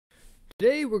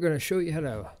Today we're going to show you how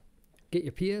to get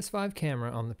your PS5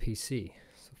 camera on the PC.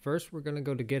 So first we're going to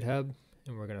go to GitHub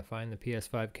and we're going to find the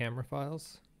PS5 camera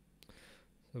files.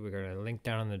 So we're going to link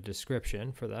down in the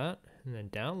description for that and then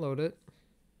download it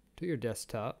to your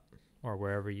desktop or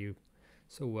wherever you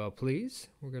so well please.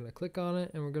 We're going to click on it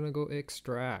and we're going to go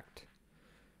extract.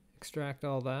 Extract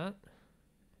all that.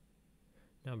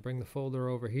 Now bring the folder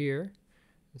over here.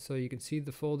 So you can see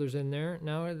the folders in there.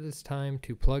 Now it is time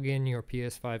to plug in your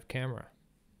PS5 camera.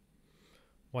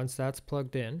 Once that's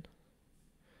plugged in,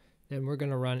 then we're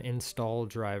going to run install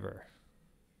driver.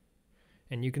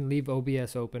 And you can leave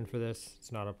OBS open for this.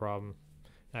 It's not a problem.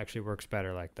 It actually works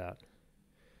better like that.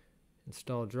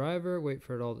 Install driver, wait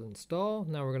for it all to install.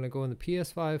 Now we're going to go in the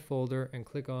PS5 folder and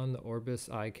click on the Orbis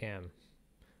iCam.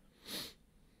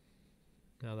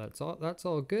 Now that's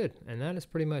all good, and that is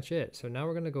pretty much it. So now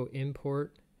we're going to go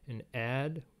import and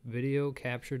add video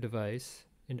capture device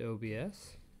into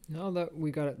OBS. Now that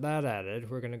we got that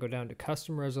added, we're going to go down to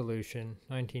custom resolution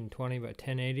 1920 by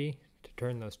 1080 to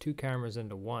turn those two cameras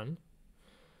into one.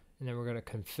 And then we're going to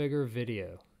configure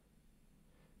video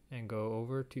and go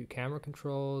over to camera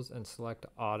controls and select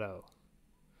auto.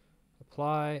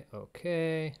 Apply,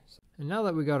 okay. And now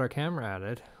that we got our camera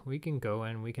added, we can go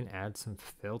and we can add some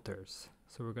filters.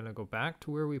 So we're going to go back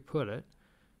to where we put it,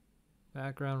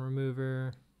 background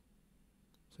remover,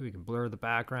 so we can blur the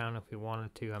background if we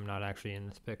wanted to. I'm not actually in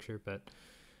this picture, but,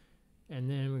 and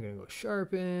then we're going to go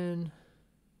sharpen,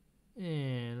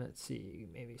 and let's see,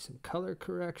 maybe some color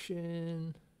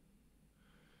correction,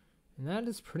 and that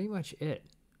is pretty much it.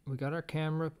 We got our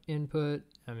camera input.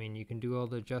 I mean, you can do all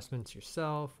the adjustments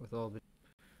yourself with all the,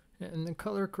 and the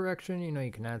color correction, you know,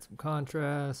 you can add some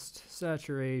contrast,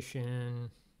 saturation,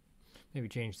 maybe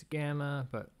change the gamma,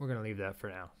 but we're going to leave that for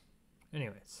now.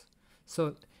 Anyways,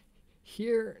 so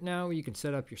here now you can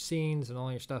set up your scenes and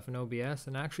all your stuff in OBS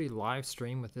and actually live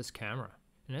stream with this camera.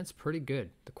 And it's pretty good.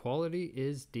 The quality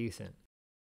is decent.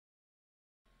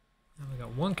 Now we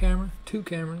got one camera, two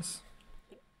cameras.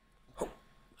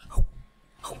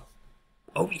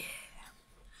 Oh yeah.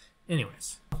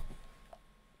 Anyways,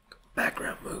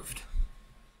 background moved.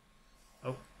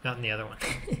 Oh, not in the other one.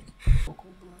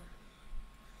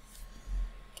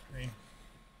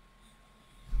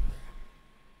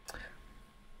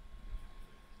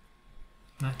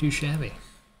 Not too shabby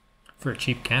for a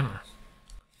cheap camera.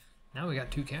 Now we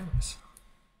got two cameras.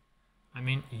 I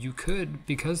mean, you could,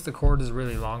 because the cord is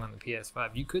really long on the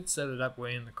PS5, you could set it up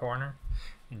way in the corner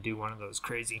and do one of those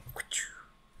crazy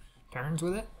turns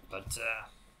with it. But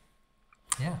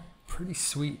yeah, pretty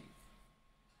sweet.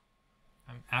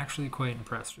 I'm actually quite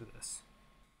impressed with this.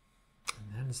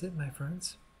 And that is it, my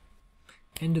friends.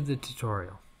 End of the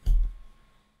tutorial.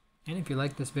 And if you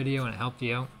liked this video and it helped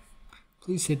you out,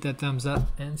 please hit that thumbs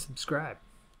up and subscribe.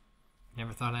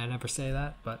 Never thought I'd ever say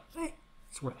that, but hey,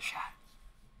 it's worth a shot.